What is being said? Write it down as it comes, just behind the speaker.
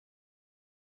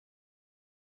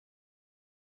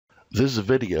This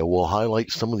video will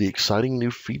highlight some of the exciting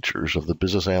new features of the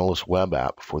Business Analyst web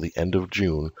app for the end of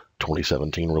June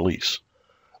 2017 release.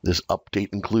 This update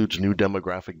includes new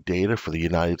demographic data for the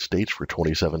United States for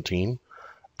 2017,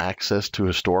 access to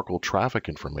historical traffic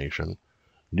information,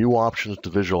 new options to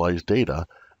visualize data,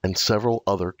 and several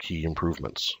other key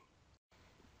improvements.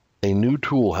 A new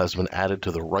tool has been added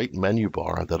to the right menu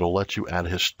bar that will let you add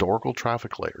historical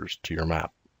traffic layers to your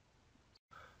map.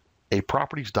 A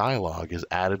Properties dialog is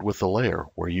added with the layer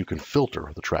where you can filter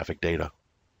the traffic data.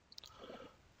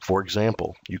 For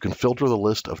example, you can filter the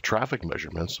list of traffic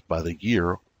measurements by the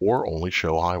year or only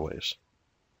show highways.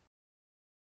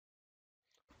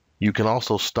 You can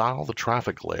also style the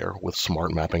traffic layer with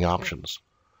smart mapping options.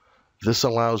 This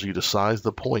allows you to size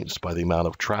the points by the amount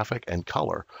of traffic and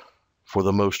color for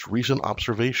the most recent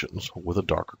observations with a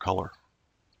darker color.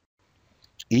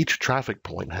 Each traffic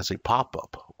point has a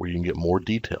pop-up where you can get more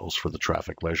details for the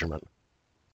traffic measurement.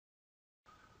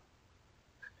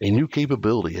 A new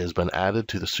capability has been added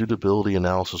to the Suitability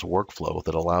Analysis workflow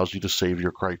that allows you to save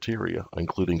your criteria,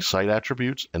 including site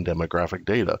attributes and demographic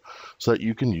data, so that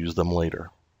you can use them later.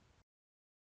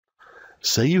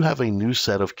 Say you have a new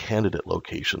set of candidate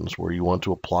locations where you want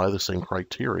to apply the same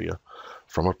criteria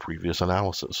from a previous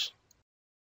analysis.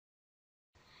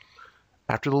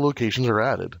 After the locations are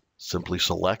added, simply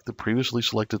select the previously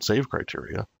selected save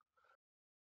criteria,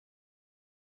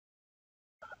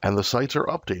 and the sites are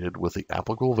updated with the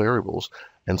applicable variables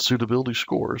and suitability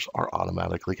scores are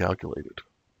automatically calculated.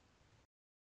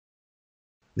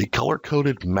 The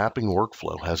color-coded mapping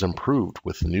workflow has improved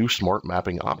with new smart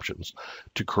mapping options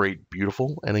to create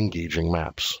beautiful and engaging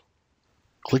maps.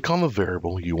 Click on the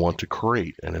variable you want to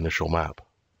create an initial map.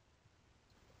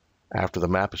 After the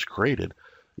map is created,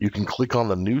 you can click on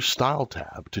the New Style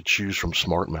tab to choose from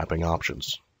smart mapping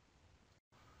options.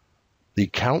 The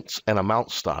Counts and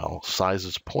Amount style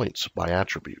sizes points by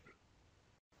attribute.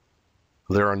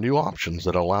 There are new options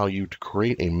that allow you to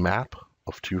create a map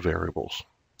of two variables.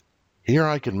 Here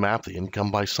I can map the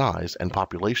income by size and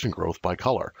population growth by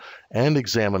color and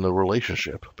examine the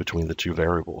relationship between the two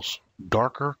variables.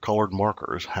 Darker colored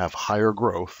markers have higher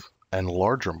growth and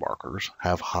larger markers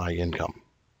have high income.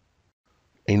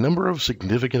 A number of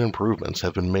significant improvements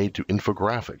have been made to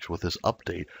infographics with this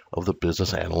update of the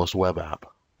Business Analyst web app.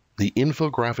 The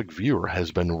infographic viewer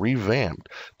has been revamped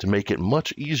to make it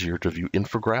much easier to view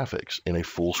infographics in a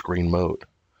full screen mode.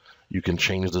 You can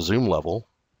change the zoom level,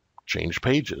 change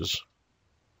pages,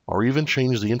 or even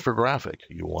change the infographic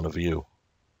you want to view.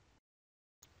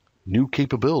 New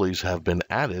capabilities have been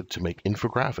added to make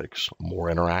infographics more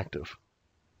interactive.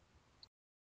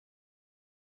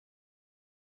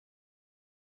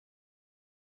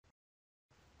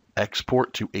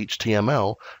 Export to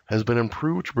HTML has been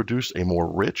improved to produce a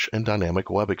more rich and dynamic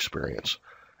web experience.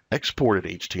 Exported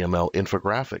HTML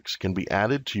infographics can be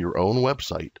added to your own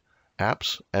website,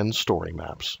 apps, and story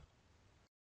maps.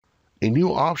 A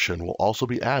new option will also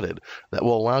be added that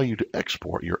will allow you to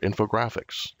export your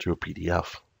infographics to a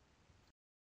PDF.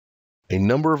 A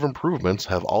number of improvements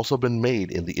have also been made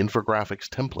in the infographics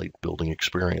template building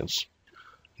experience.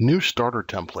 New starter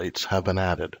templates have been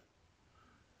added.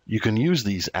 You can use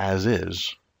these as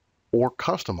is or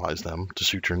customize them to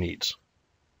suit your needs.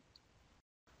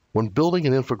 When building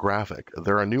an infographic,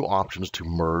 there are new options to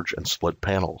merge and split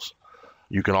panels.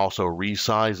 You can also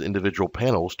resize individual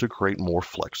panels to create more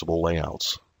flexible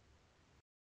layouts.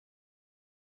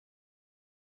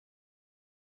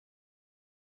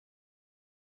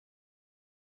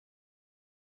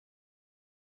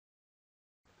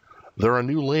 There are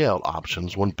new layout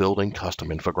options when building custom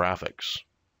infographics.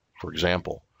 For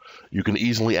example, you can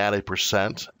easily add a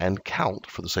percent and count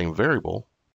for the same variable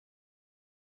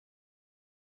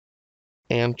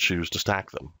and choose to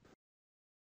stack them.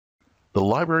 The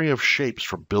library of shapes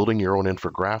for building your own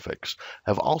infographics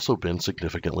have also been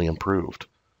significantly improved.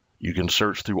 You can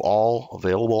search through all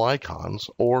available icons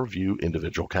or view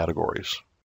individual categories.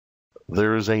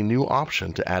 There is a new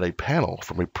option to add a panel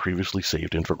from a previously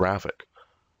saved infographic.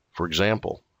 For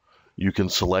example, you can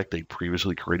select a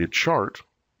previously created chart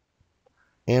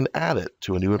and add it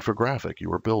to a new infographic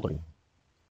you are building.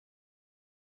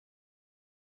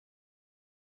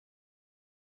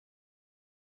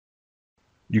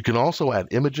 You can also add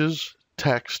images,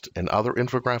 text, and other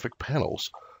infographic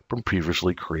panels from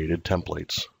previously created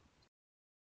templates.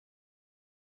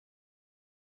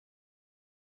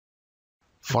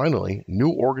 Finally, new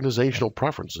organizational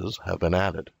preferences have been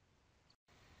added.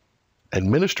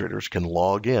 Administrators can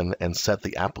log in and set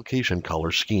the application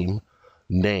color scheme,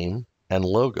 name, and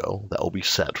logo that will be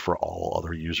set for all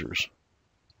other users.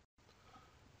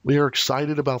 We are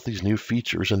excited about these new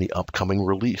features in the upcoming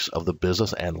release of the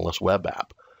Business Analyst web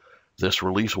app. This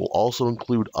release will also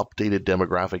include updated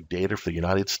demographic data for the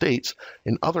United States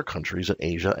and other countries in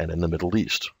Asia and in the Middle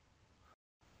East.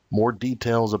 More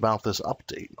details about this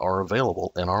update are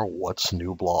available in our What's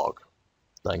New blog.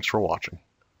 Thanks for watching.